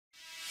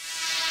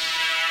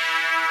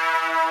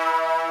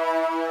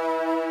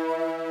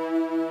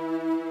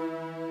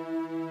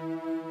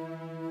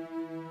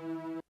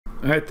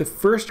All right, the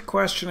first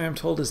question I'm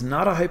told is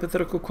not a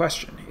hypothetical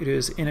question. It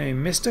is in a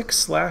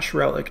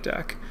Mystic/Relic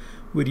deck,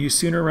 would you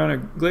sooner run a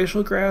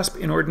Glacial Grasp,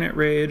 Inordinate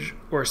Rage,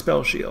 or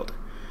Spell Shield?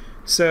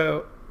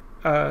 So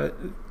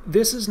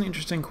this is an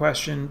interesting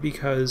question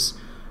because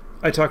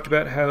I talked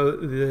about how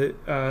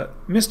the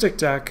Mystic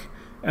deck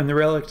and the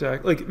Relic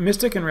deck, like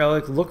Mystic and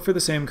Relic look for the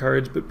same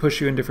cards but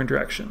push you in different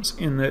directions,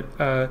 in that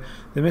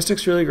the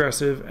Mystic's really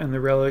aggressive and the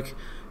Relic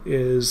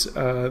is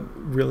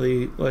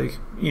really, like,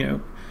 you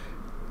know,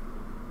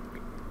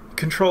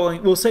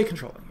 controlling. We'll say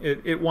controlling.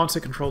 It wants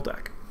a control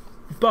deck.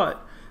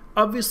 But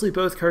obviously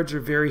both cards are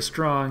very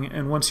strong,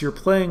 and once you're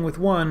playing with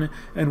one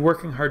and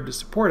working hard to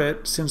support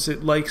it, since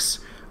it likes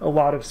a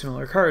lot of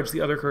similar cards,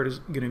 the other card is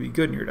going to be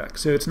good in your deck.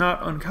 So it's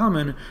not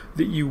uncommon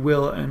that you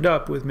will end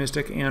up with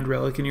Mystic and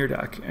Relic in your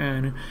deck,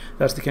 and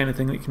that's the kind of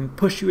thing that can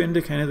push you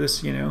into kind of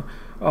this, you know,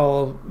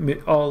 all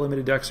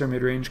limited decks are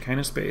mid-range kind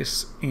of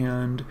space,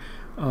 and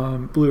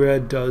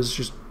blue-red does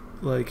just,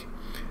 like,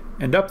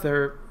 end up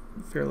there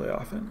fairly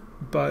often.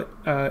 But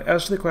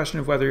as to the question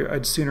of whether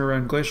I'd sooner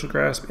run Glacial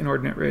Grasp,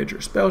 Inordinate Rage,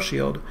 or Spell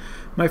Shield,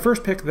 my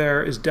first pick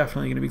there is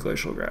definitely going to be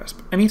Glacial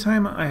Grasp.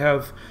 Anytime I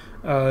have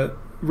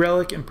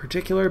Relic in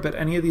particular, but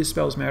any of these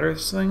spells matter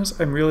things,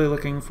 I'm really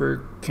looking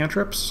for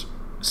cantrips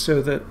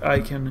so that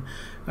I can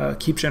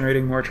keep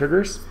generating more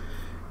triggers.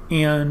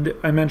 And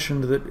I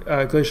mentioned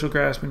that Glacial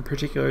Grasp in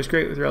particular is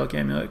great with Relic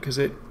Amulet because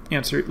it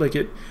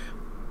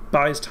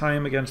buys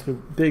time against the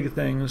big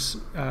things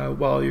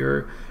while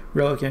your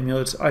Relic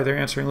Amulet's either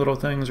answering little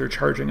things or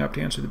charging up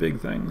to answer the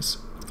big things.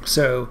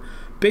 So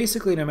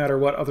basically, no matter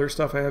what other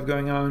stuff I have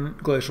going on,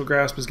 Glacial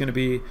Grasp is going to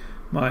be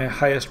my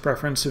highest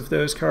preference of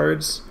those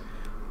cards.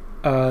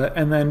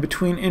 And then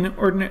between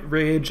Inordinate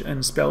Rage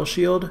and Spell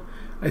Shield,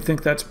 I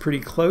think that's pretty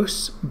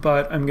close,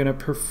 but I'm going to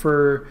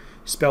prefer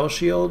Spell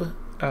Shield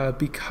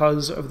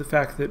because of the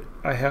fact that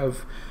I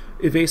have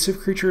evasive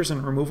creatures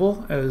and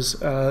removal as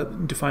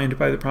defined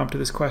by the prompt of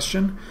this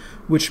question,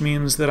 which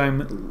means that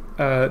I'm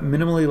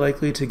minimally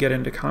likely to get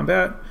into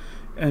combat.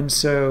 And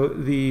so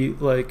the,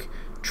 like,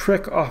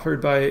 trick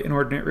offered by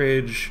Inordinate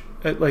Rage,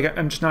 like,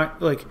 I'm just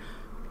not, like,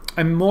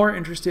 I'm more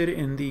interested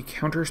in the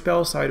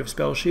counterspell side of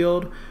Spell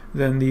Shield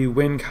than the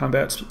win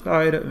combat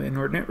side of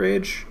Inordinate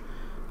Rage.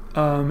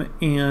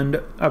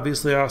 And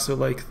obviously I also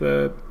like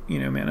the, you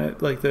know, mana,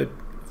 like the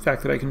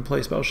fact that I can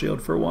play Spell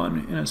Shield for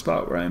one in a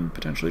spot where I'm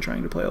potentially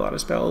trying to play a lot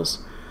of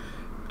spells.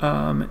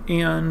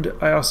 And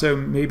I also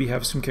maybe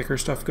have some kicker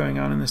stuff going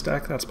on in this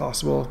deck. That's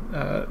possible.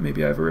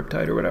 Maybe I have a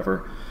Riptide or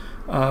whatever.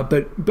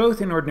 But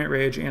both Inordinate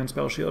Rage and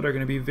Spell Shield are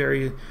going to be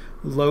very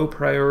low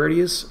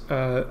priorities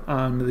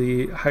on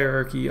the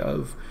hierarchy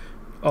of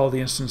all the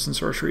instants and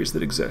sorceries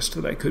that exist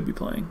that I could be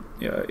playing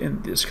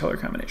in this color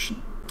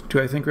combination. Do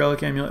I think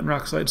Relic Amulet and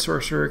Rockslide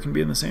Sorcerer can be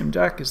in the same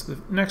deck is the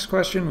next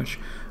question, which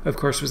of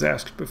course was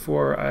asked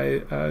before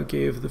I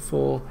gave the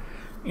full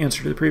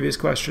answer to the previous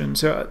question.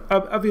 So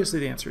obviously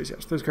the answer is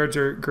yes. Those cards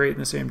are great in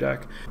the same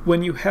deck.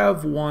 When you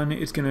have one,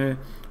 it's going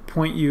to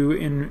point you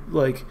in,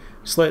 like,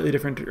 slightly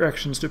different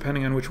directions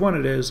depending on which one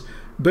it is.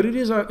 But it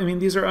is, I mean,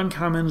 these are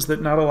uncommons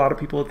that not a lot of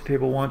people at the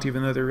table want,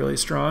 even though they're really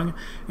strong.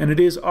 And it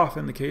is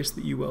often the case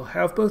that you will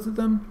have both of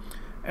them,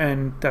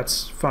 and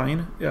that's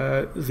fine.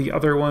 The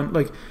other one,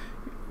 like,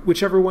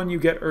 whichever one you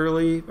get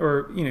early,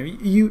 or, you know,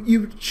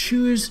 you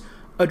choose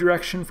a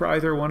direction for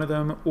either one of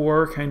them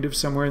or kind of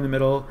somewhere in the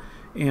middle,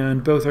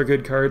 and both are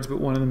good cards, but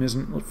one of them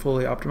isn't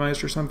fully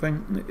optimized or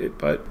something.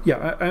 But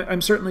yeah,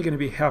 I'm certainly going to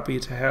be happy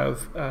to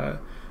have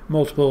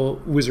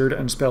multiple Wizard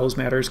and Spells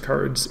Matters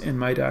cards in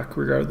my deck,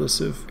 regardless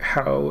of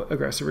how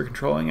aggressive or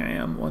controlling I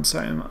am once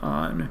I'm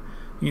on,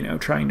 you know,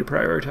 trying to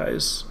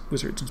prioritize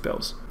Wizards and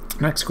Spells.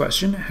 Next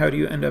question, how do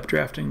you end up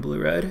drafting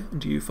blue-red?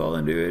 Do you fall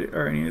into it,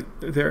 or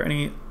are there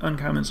any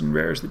uncommons and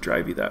rares that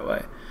drive you that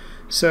way?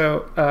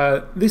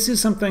 So this is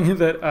something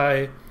that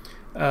I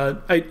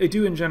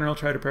do in general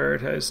try to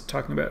prioritize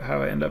talking about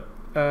how I end up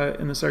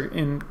in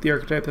the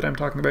archetype that I'm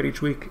talking about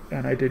each week,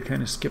 and I did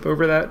kind of skip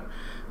over that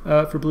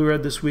for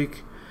blue-red this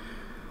week.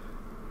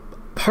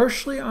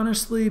 Partially,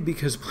 honestly,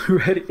 because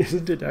blue-red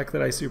isn't a deck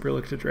that I super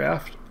look to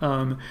draft.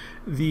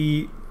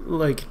 The,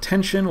 like,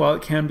 tension, while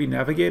it can be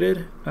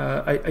navigated,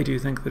 I do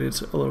think that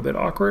it's a little bit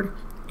awkward,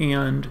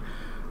 and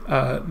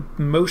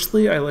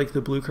mostly I like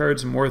the blue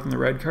cards more than the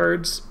red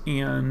cards,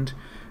 and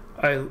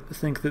I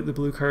think that the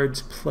blue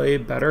cards play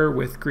better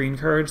with green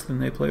cards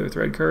than they play with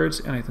red cards,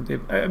 and I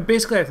think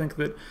basically I think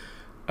that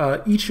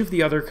each of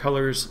the other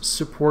colors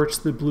supports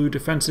the blue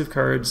defensive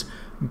cards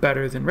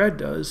better than red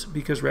does,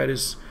 because red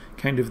is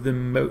kind of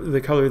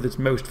the color that's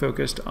most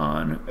focused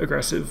on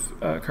aggressive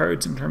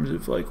cards in terms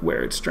of, like,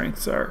 where its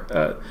strengths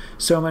are.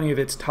 So many of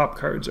its top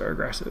cards are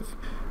aggressive.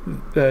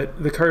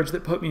 The cards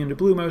that put me into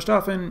blue most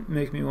often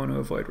make me want to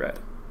avoid red.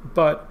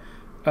 But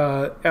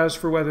as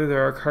for whether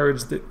there are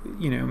cards that,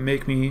 you know,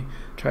 make me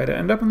try to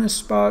end up in this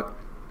spot,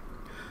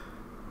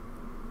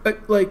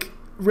 like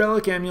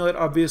Relic Amulet,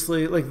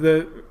 obviously, like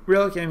the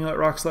Relic Amulet,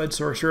 Rockslide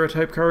Sorcerer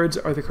type cards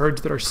are the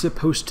cards that are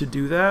supposed to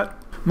do that.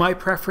 My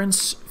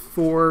preference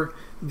for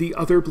the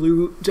other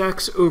blue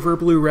decks over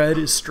blue-red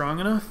is strong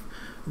enough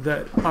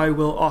that I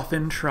will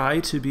often try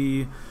to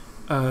be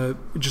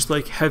just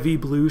like heavy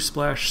blue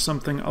splash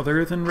something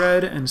other than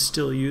red and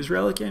still use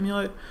Relic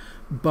Amulet,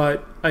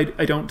 but I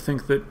don't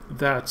think that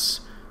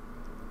that's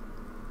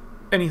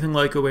anything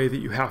like a way that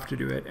you have to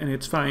do it, and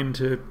it's fine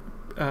to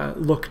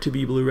look to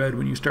be blue-red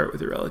when you start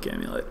with your Relic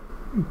Amulet.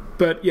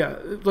 But yeah,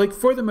 like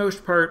for the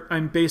most part,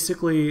 I'm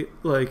basically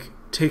like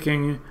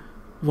taking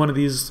one of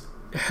these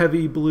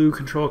heavy blue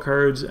control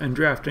cards and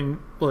drafting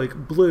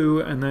like blue,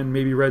 and then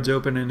maybe red's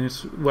open and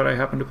it's what I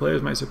happen to play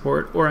as my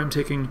support, or I'm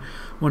taking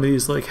one of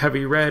these like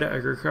heavy red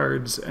aggro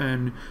cards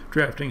and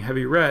drafting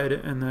heavy red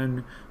and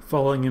then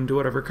falling into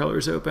whatever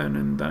color's open,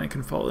 and then I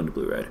can fall into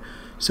blue-red.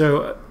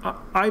 So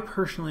I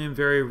personally am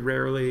very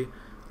rarely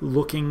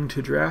looking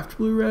to draft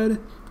blue-red,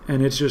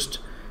 and it's just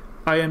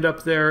I end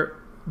up there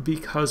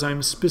because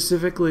I'm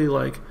specifically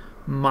like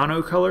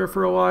monocolor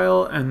for a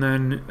while, and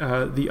then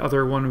the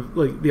other one,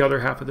 like the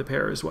other half of the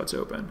pair, is what's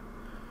open.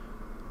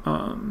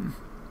 The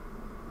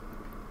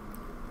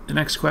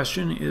next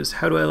question is,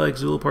 how do I like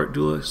Zulaport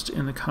Duelist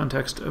in the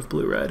context of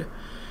blue-red?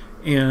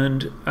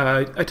 And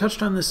I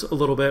touched on this a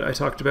little bit. I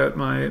talked about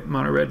my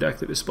mono-red deck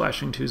that was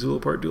splashing 2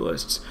 Zulaport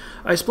Duelists.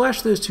 I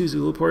splashed those 2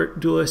 Zulaport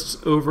Duelists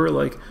over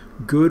like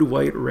good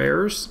white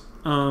rares.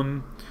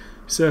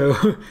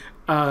 So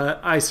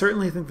I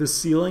certainly think the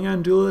ceiling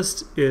on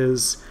Duelist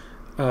is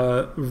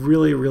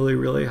really, really,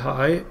 really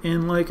high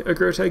in like a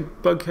Grotag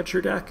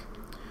Bugcatcher deck.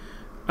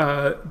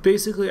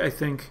 Basically, I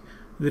think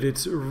that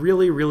it's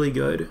really, really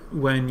good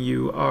when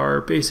you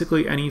are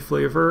basically any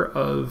flavor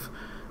of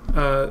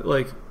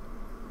like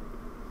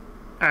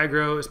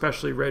aggro,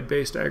 especially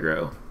red-based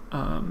aggro.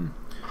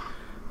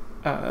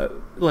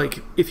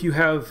 Like if you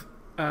have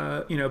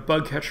you know,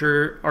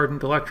 Bugcatcher,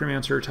 Ardent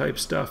Electromancer type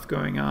stuff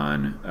going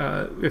on,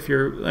 if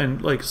you're,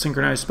 and like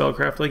synchronized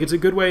spellcraft, like it's a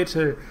good way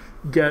to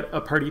get a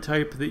party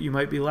type that you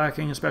might be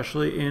lacking,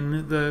 especially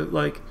in the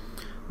like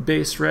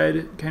base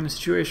red kind of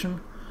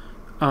situation.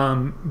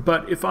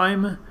 But if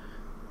I'm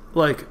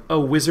like a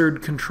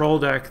wizard control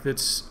deck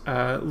that's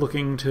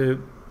looking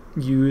to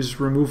use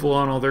removal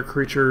on all their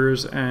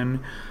creatures, and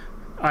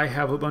I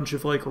have a bunch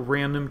of like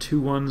random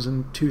 2/1s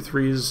and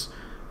 2/3s,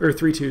 or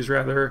 3/2s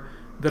rather,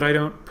 that I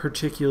don't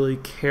particularly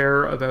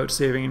care about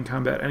saving in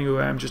combat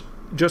anyway, I'm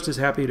just as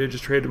happy to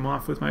just trade them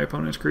off with my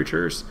opponent's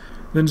creatures,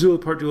 then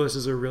Zulaport Duelist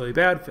is a really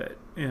bad fit,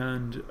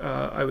 and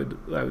I would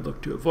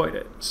look to avoid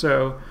it.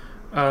 So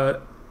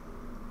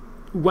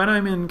when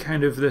I'm in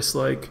kind of this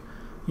like,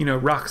 you know,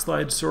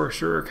 Rockslide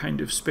Sorcerer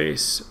kind of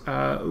space,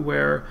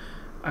 where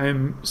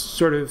I'm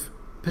sort of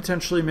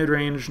potentially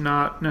mid-range,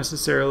 not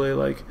necessarily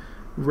like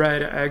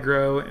red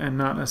aggro, and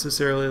not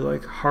necessarily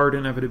like hard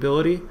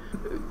inevitability.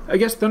 I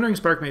guess Thundering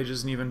Spark Mage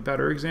is an even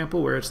better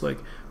example, where it's like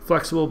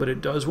flexible but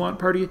it does want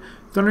party.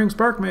 Thundering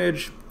Spark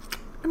Mage,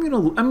 I'm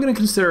gonna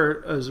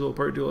consider a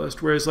Zulaport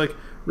Duelist, whereas like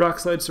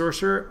Rockslide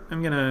Sorcerer,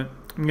 I'm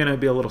gonna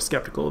be a little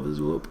skeptical of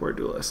the Zulaport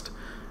Duelist.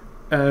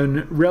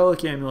 And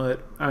Relic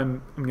Amulet,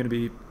 I'm gonna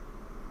be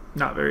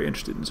not very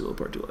interested in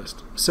Zulaport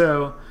Duelist.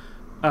 So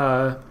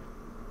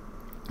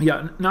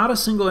yeah, not a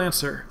single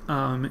answer.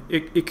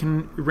 It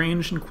can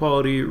range in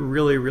quality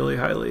really, really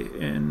highly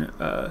in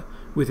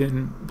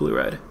within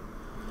blue-red.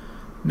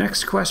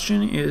 Next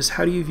question is,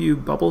 how do you view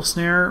Bubble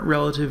Snare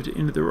relative to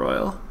Into the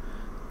Royal?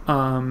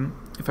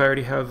 If I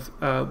already have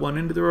one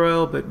Into the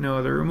Royal but no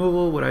other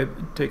removal, would I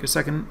take a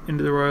second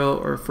Into the Royal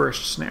or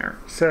first Snare?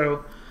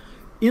 So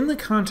in the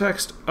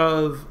context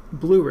of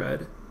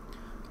blue-red,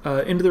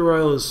 Into the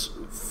Royal is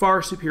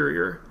far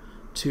superior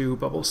to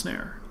Bubble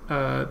Snare,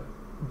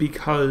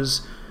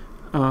 because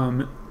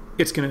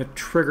it's going to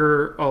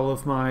trigger all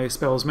of my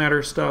Spells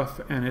Matter stuff,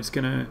 and it's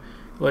going to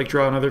like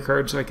draw another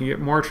card so I can get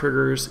more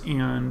triggers,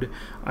 and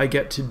I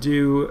get to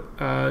do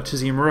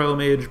Tazeem Royal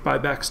Mage, buy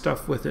back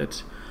stuff with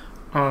it.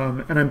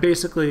 And I'm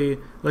basically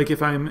like,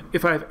 if I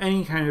have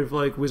any kind of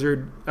like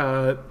wizard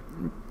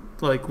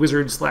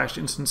slash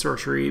instant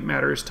sorcery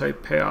matters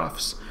type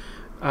payoffs,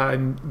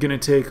 I'm gonna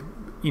take,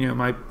 you know,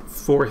 my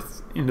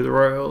fourth Into the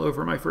Royal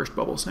over my first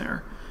Bubble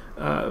Snare.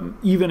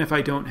 Even if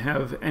I don't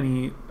have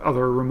any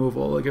other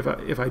removal, like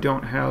if I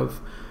don't have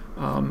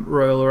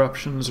Royal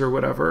Eruptions or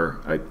whatever,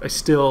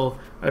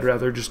 I'd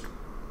rather just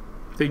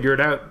figure it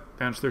out,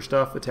 bounce their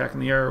stuff, attack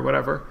in the air or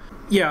whatever.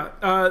 Yeah,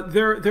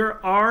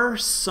 there are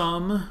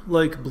some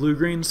like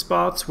blue-green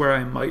spots where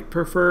I might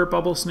prefer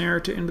Bubble Snare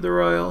to Into the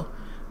Royal,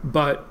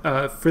 but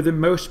for the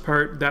most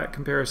part, that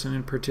comparison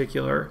in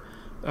particular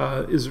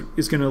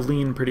is going to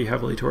lean pretty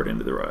heavily toward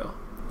Into the Royal.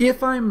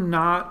 If I'm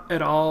not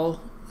at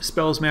all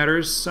Spells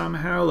Matters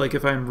somehow, like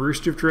if I'm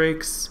Roost of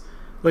Drakes,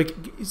 like,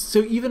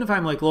 so even if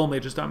I'm like Lol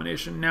Mage's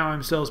Domination, now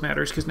I'm Spells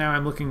Matters because now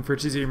I'm looking for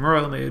Tazeem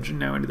Royal Mage, and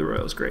now Into the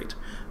Royal is great.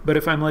 But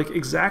if I'm like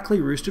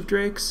exactly Roost of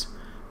Drakes,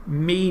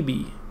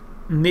 maybe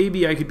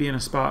I could be in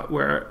a spot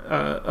where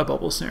a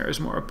Bubble Snare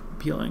is more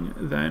appealing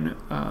than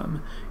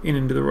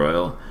Into the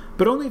Royal,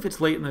 but only if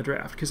it's late in the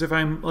draft, because if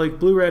I'm like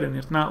blue-red and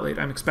it's not late,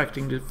 I'm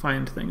expecting to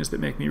find things that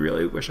make me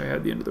really wish I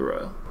had the Into the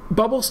Royal.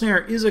 Bubble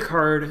Snare is a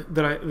card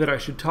that I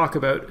should talk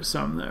about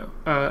some, though.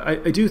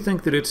 I do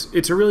think that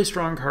it's a really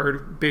strong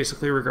card,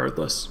 basically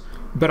regardless.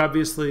 But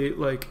obviously,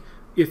 like,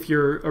 if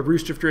you're a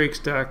Roost of Drakes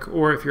deck,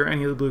 or if you're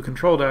any of the blue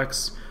control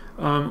decks,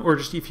 or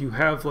just if you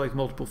have like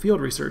multiple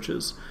field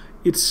researches,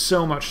 it's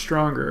so much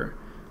stronger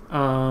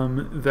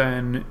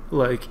than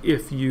like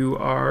if you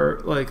are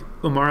like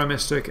Umara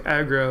Mystic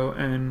aggro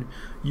and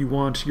you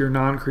want your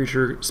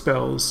non-creature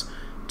spells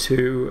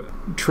to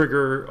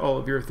trigger all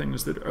of your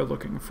things that are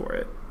looking for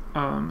it.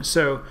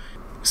 So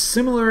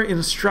similar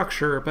in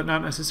structure, but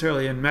not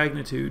necessarily in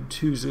magnitude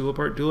to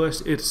Zulaport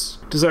Duelist, its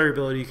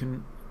desirability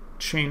can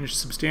change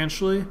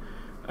substantially,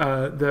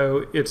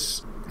 though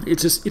it's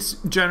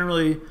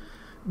generally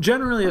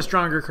a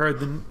stronger card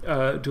than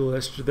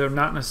Duelist, though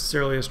not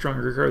necessarily a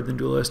stronger card than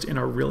Duelist in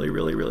a really,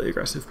 really, really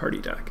aggressive party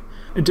deck.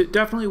 And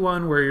definitely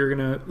one where you're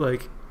gonna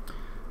like,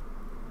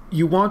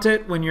 you want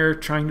it when you're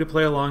trying to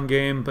play a long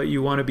game, but you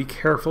want to be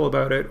careful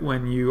about it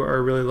when you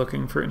are really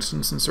looking for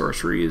instants and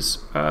sorceries,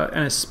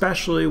 and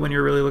especially when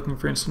you're really looking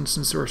for instants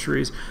and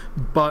sorceries,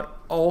 but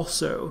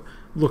also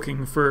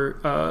looking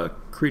for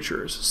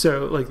creatures.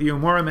 So like the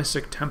Umara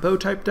Mystic tempo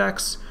type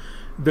decks,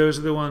 those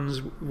are the ones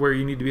where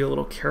you need to be a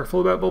little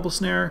careful about Bubble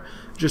Snare,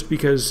 just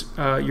because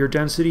your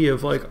density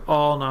of like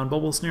all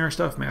non-Bubble Snare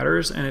stuff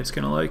matters, and it's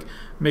gonna like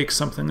make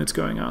something that's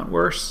going on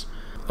worse.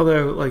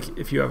 Although, like,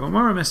 if you have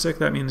Umara Mystic,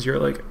 that means you're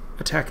like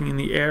attacking in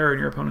the air and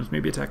your opponents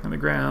may be attacking on the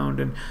ground,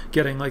 and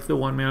getting like the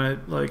 1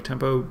 mana like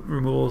tempo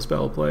removal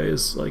spell play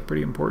is like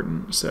pretty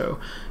important. So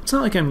it's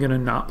not like I'm gonna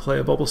not play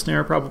a Bubble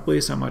Snare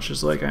probably so much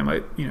as like I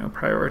might, you know,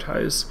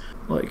 prioritize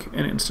like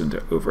an instant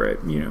over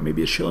it. You know,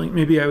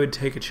 maybe I would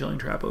take a Chilling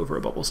Trap over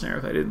a Bubble Snare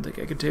if I didn't think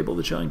I could table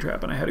the Chilling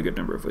Trap and I had a good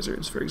number of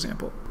wizards, for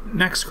example.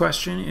 Next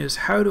question is,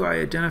 how do I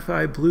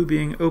identify blue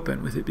being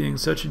open with it being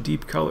such a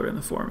deep color in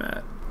the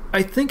format?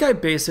 I think I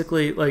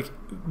basically, like,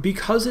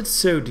 because it's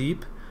so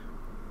deep,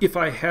 if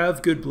I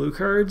have good blue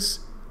cards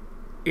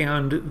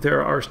and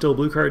there are still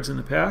blue cards in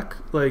the pack,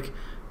 like,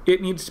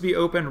 it needs to be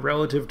open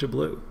relative to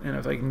blue. And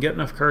if I can get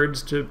enough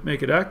cards to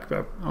make a deck,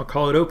 I'll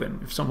call it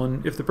open.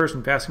 If the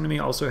person passing to me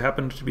also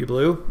happened to be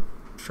blue,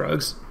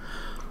 shrugs.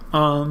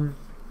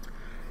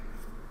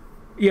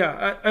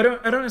 Yeah, I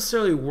don't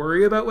necessarily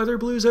worry about whether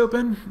blue's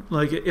open.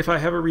 Like, if I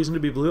have a reason to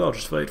be blue, I'll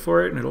just fight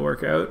for it and it'll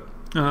work out.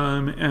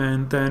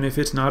 And then if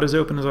it's not as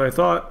open as I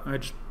thought, I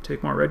just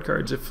take more red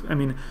cards.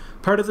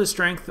 Part of the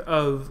strength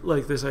of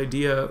like this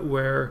idea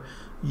where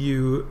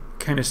you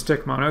kind of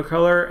stick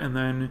monocolor and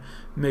then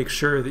make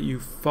sure that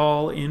you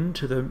fall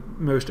into the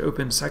most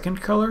open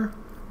second color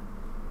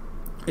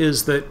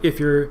is that if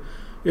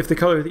the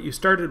color that you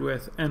started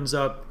with ends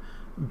up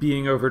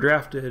being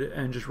overdrafted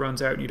and just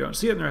runs out and you don't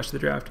see it in the rest of the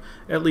draft,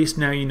 at least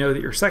now you know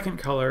that your second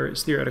color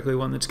is theoretically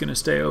one that's going to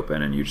stay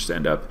open, and you just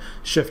end up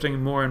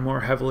shifting more and more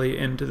heavily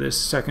into this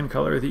second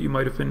color that you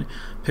might have been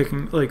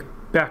picking, like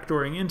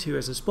backdooring into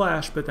as a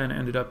splash, but then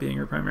ended up being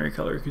your primary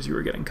color because you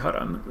were getting cut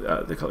on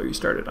the color you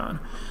started on.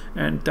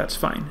 And that's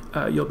fine.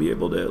 You'll be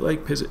able to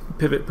like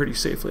pivot pretty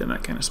safely in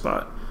that kind of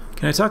spot.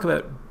 Can I talk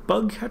about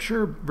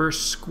Bugcatcher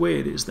versus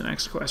Squid is the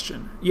next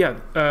question. Yeah,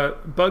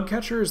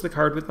 Bugcatcher is the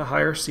card with the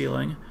higher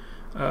ceiling.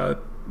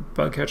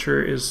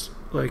 Bugcatcher is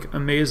like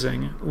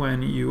amazing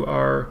when you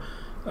are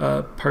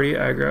party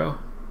aggro,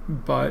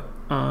 but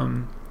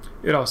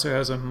it also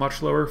has a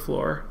much lower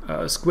floor.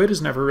 Squid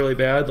is never really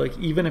bad. Like,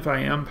 even if I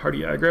am party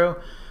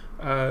aggro,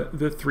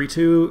 the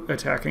 3/2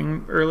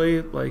 attacking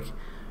early, like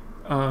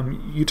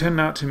you tend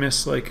not to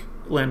miss like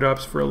land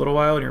drops for a little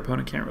while, and your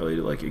opponent can't really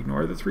like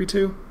ignore the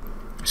 3/2.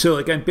 So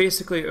like I'm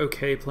basically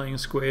okay playing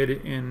Squid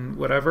in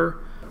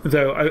whatever,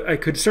 though I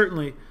could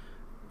certainly,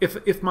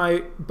 if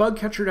my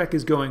Bugcatcher deck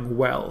is going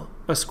well,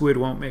 a Squid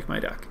won't make my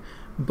deck.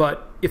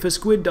 But if a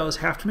Squid does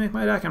have to make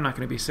my deck, I'm not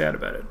going to be sad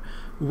about it.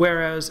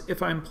 Whereas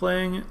if I'm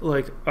playing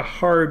like a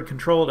hard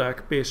control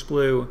deck, base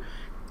blue,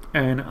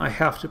 and I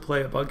have to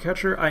play a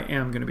Bugcatcher, I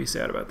am going to be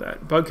sad about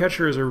that.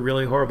 Bugcatcher is a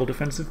really horrible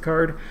defensive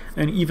card,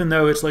 and even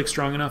though it's like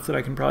strong enough that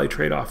I can probably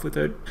trade off with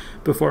it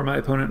before my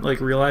opponent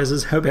like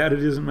realizes how bad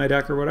it is in my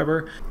deck or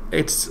whatever,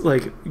 it's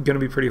like going to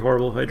be pretty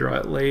horrible if I draw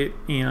it late,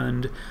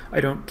 and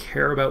I don't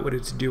care about what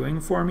it's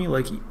doing for me.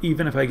 Like,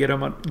 even if I get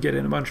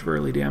in a bunch of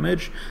early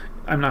damage,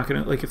 I'm not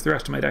going to, like, if the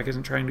rest of my deck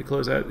isn't trying to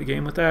close out the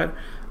game with that,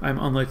 I'm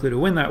unlikely to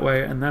win that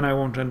way, and then I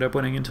won't end up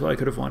winning until I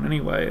could have won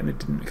anyway, and it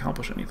didn't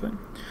accomplish anything.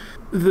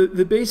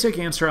 The basic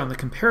answer on the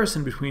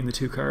comparison between the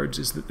two cards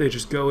is that they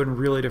just go in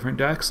really different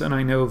decks, and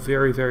I know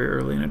very, very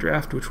early in a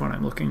draft which one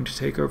I'm looking to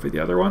take over the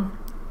other one.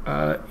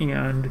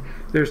 And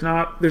there's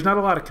not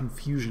a lot of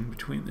confusion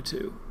between the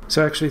two.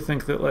 So I actually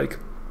think that, like,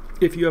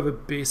 if you have a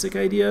basic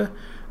idea,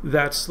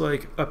 that's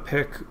like a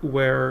pick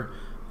where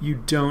you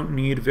don't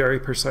need very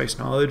precise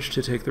knowledge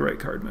to take the right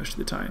card most of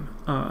the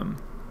time.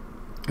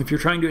 If you're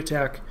trying to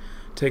attack,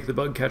 take the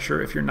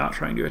Bugcatcher. If you're not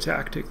trying to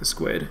attack, take the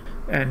Squid.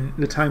 And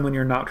the time when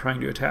you're not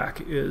trying to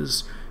attack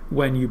is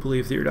when you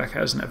believe that your deck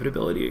has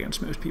inevitability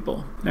against most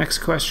people. Next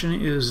question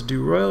is,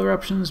 do Royal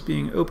Eruptions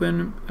being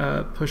open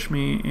push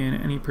me in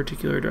any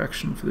particular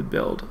direction for the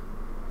build?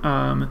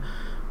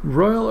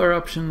 Royal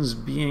Eruptions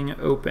being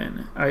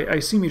open. I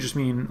assume you just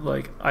mean,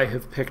 like, I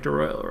have picked a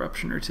Royal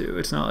Eruption or two.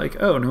 It's not like,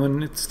 oh, no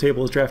one at this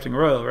table is drafting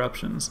Royal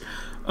Eruptions.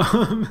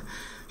 Royal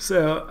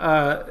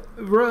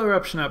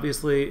Eruption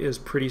obviously is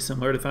pretty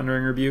similar to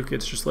Thundering Rebuke.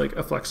 It's just, like,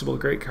 a flexible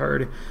great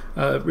card.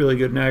 Really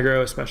good in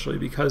aggro, especially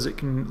because it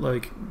can,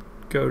 like,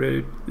 go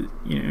to,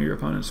 you know, your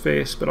opponent's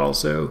face, but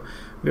also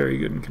very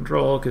good in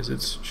control because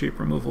it's cheap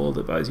removal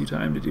that buys you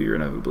time to do your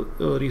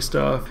inevitability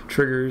stuff,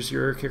 triggers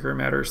your Kicker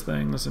Matters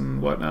things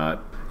and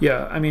whatnot.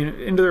 Yeah, I mean,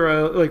 into the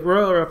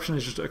Royal Eruption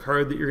is just a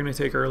card that you're going to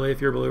take early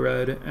if you're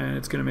blue-red, and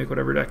it's going to make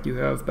whatever deck you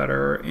have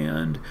better,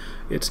 and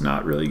it's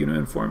not really going to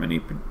inform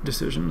any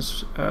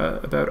decisions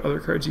about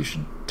other cards you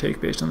should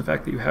take based on the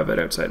fact that you have it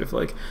outside of,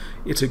 like,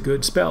 it's a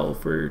good spell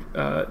for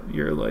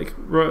your, like,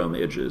 Royal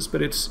Mages,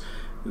 but it's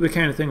the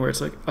kind of thing where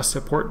it's like a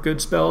support good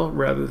spell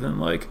rather than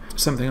like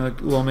something like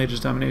Lil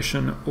Mage's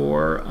Domination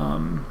or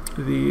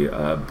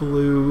the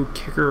blue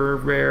kicker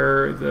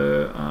rare,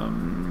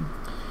 the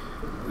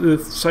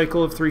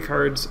cycle of 3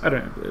 cards. I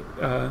don't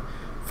know.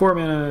 4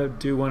 mana,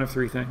 do one of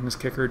 3 things,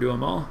 kicker, do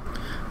them all.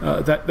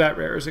 That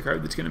rare is a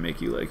card that's going to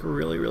make you like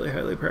really, really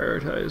highly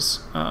prioritize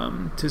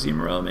Tizim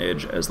Royal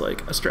Mage as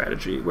like a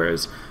strategy,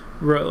 whereas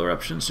Royal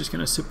Eruption is just going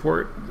to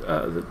support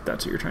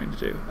that's what you're trying to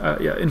do.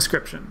 Yeah,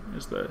 Inscription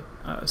is the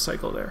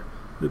cycle there,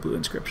 the blue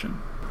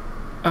Inscription.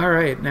 All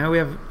right, now we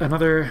have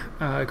another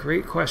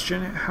great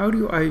question. How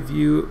do I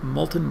view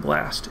Molten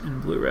Blast in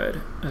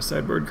blue-red? A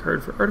sideboard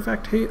card for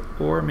artifact hate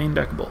or main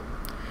deckable?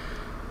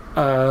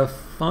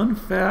 Fun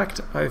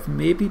fact, I've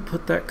maybe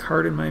put that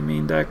card in my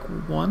main deck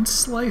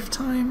once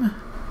lifetime.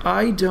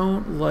 I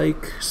don't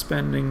like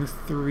spending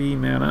 3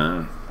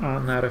 mana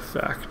on that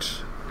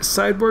effect.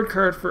 Sideboard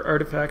card for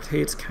artifact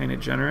hate's kind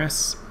of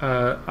generous.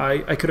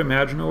 I could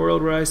imagine a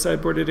world where I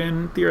sideboard it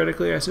in,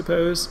 theoretically, I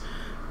suppose.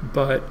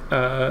 But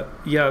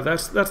yeah,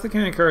 that's the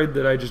kind of card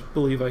that I just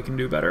believe I can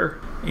do better.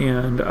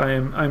 And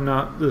I'm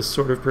not the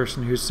sort of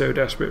person who's so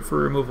desperate for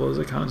removal as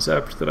a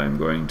concept that I'm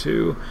going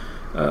to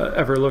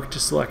ever look to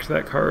select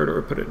that card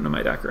or put it into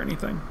my deck or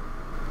anything.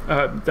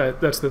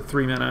 That's the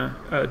 3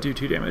 mana do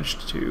 2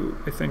 damage to,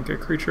 I think, a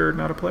creature,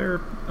 not a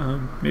player.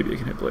 Maybe it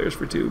can hit players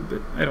for 2,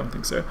 but I don't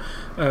think so.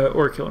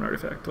 Or kill an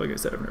artifact. Like I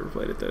said, I've never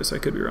played it though, so I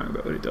could be wrong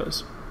about what it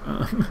does.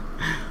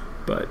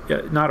 But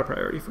yeah, not a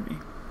priority for me.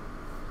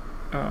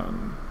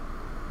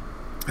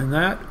 And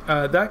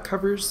that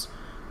covers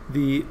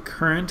the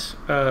current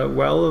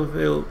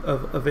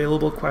of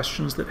available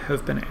questions that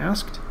have been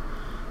asked.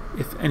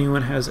 If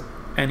anyone has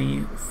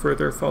any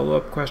further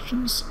follow-up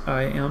questions,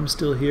 I am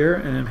still here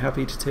and I'm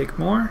happy to take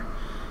more.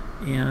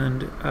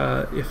 And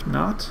if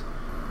not,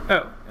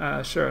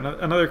 sure,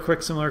 another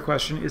quick similar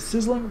question. Is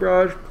Sizzling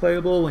Barrage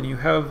playable when you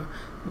have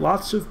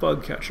lots of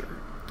Bug Catcher?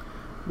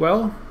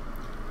 Well,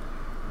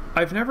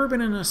 I've never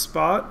been in a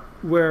spot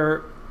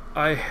where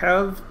I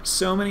have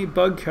so many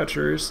Bug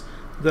Catchers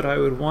that I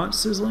would want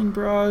Sizzling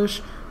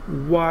Barrage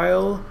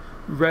while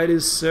red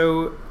is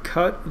so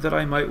cut that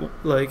I might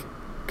like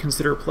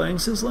consider playing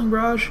Sizzling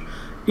Barrage.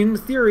 In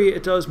theory,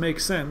 it does make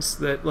sense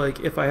that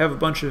like if I have a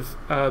bunch of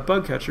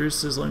Bug Catchers,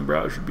 Sizzling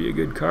Barrage would be a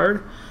good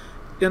card.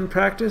 In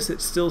practice, it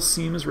still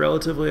seems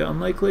relatively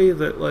unlikely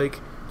that like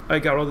I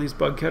got all these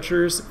Bug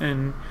Catchers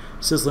and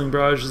Sizzling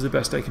Barrage is the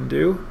best I can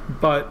do.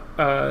 But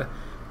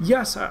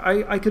yes,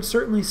 I could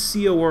certainly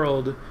see a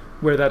world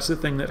where that's the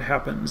thing that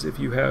happens if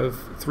you have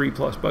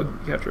 3+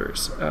 Bug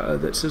Catchers,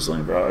 that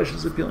Sizzling Barrage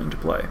is appealing to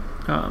play.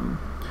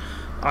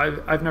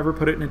 I've never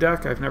put it in a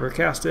deck, I've never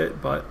cast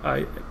it, but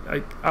I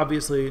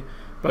obviously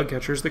Bug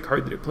Catcher is the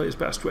card that it plays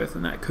best with,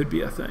 and that could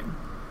be a thing.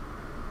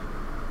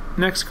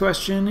 Next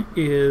question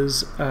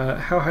is,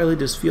 how highly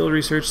does field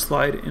research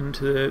slide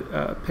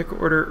into pick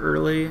order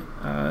early?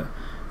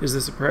 Is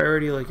this a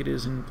priority like it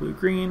is in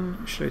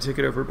blue-green? Should I take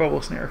it over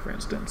Bubble Snare, for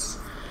instance?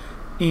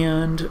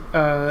 And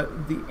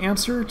the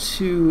answer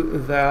to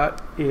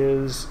that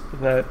is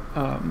that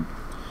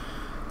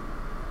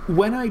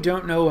when I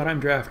don't know what I'm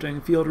drafting,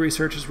 field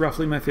research is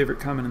roughly my favorite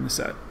common in the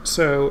set.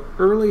 So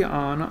early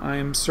on,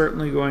 I'm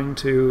certainly going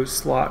to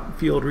slot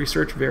field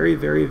research very,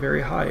 very,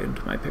 very high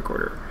into my pick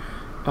order.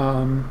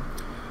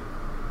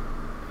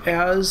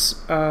 This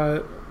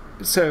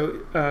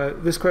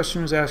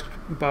question was asked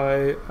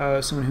by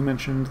someone who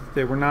mentioned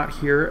they were not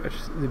here at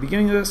the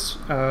beginning of this,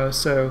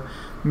 so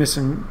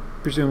missing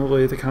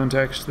presumably the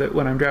context that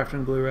when I'm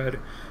drafting blue-red,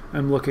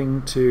 I'm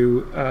looking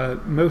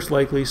to most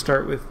likely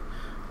start with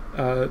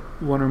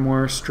one or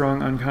more strong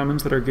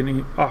uncommons that are going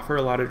to offer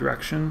a lot of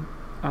direction,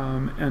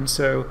 and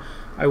so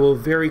I will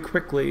very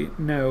quickly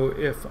know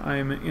if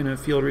I'm in a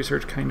field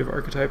research kind of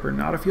archetype or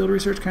not a field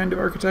research kind of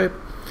archetype.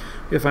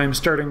 If I'm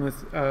starting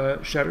with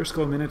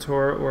Shatterskull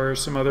Minotaur or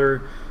some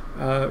other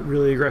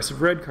really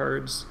aggressive red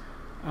cards,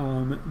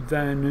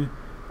 then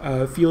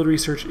field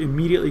research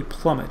immediately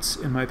plummets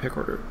in my pick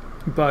order.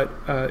 But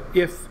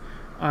if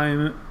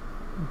I'm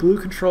blue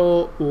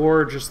control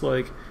or just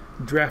like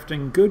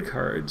drafting good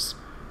cards,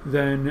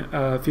 then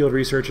field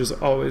research is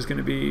always going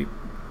to be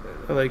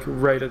like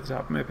right at the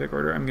top of my pick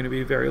order. I'm going to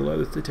be very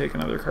loath to take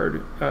another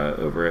card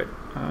over it.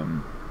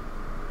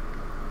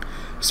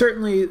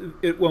 Certainly,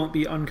 it won't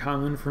be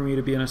uncommon for me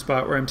to be in a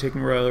spot where I'm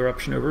taking Royal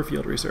Eruption over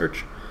field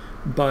research,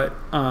 but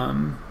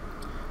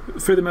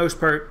for the most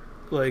part,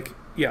 like,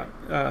 yeah,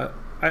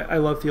 I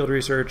love field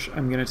research.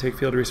 I'm going to take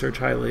field research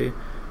highly,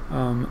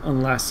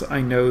 unless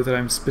I know that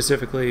I'm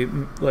specifically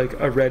like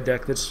a red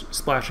deck that's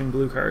splashing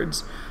blue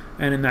cards,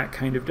 and in that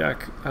kind of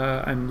deck,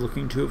 I'm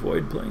looking to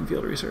avoid playing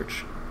field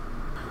research.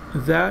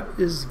 That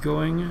is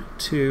going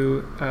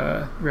to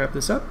wrap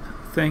this up.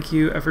 Thank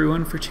you,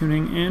 everyone, for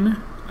tuning in.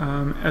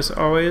 As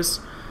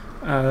always,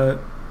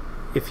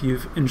 if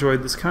you've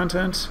enjoyed this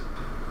content,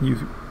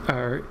 you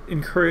are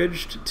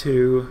encouraged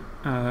to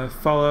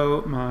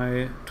follow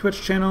my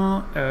Twitch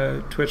channel,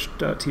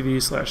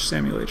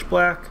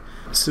 twitch.tv/SamuelHBlack.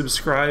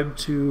 Subscribe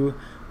to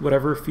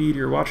whatever feed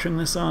you're watching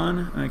this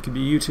on. It could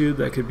be YouTube,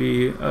 that could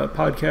be a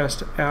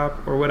podcast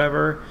app, or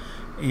whatever.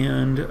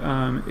 And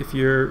if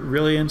you're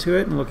really into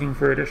it and looking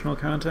for additional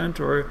content,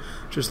 or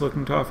just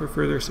looking to offer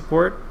further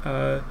support,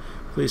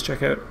 please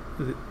check out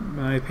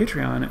my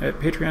Patreon at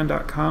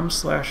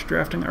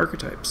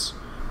patreon.com/draftingarchetypes.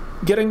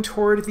 Getting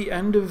toward the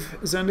end of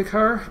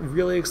Zendikar,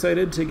 really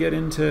excited to get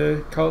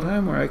into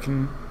Kaldheim, where I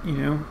can,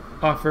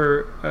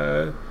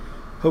 offer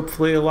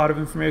hopefully a lot of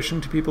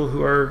information to people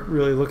who are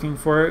really looking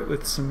for it,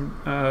 with some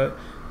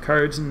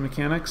cards and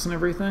mechanics and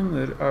everything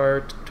that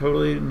are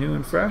totally new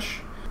and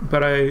fresh.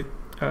 But I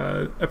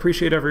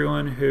appreciate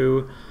everyone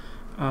who,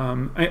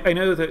 I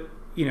know that,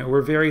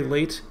 we're very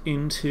late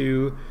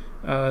into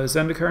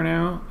Zendikar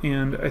now,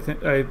 and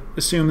I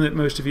assume that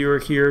most of you are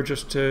here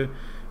just to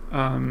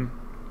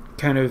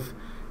kind of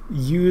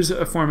use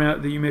a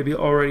format that you maybe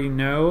already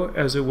know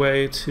as a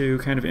way to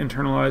kind of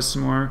internalize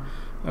some more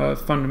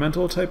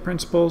fundamental type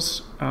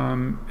principles,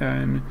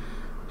 and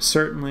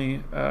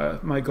certainly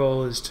my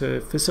goal is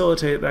to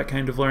facilitate that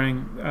kind of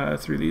learning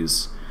through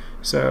these.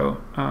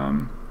 So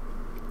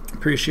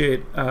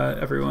appreciate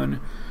everyone,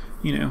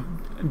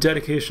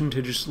 dedication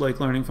to just like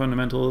learning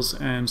fundamentals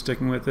and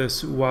sticking with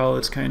this while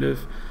it's kind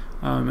of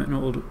an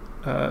old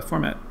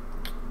format.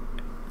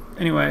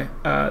 Anyway,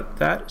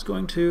 that is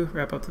going to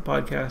wrap up the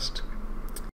podcast.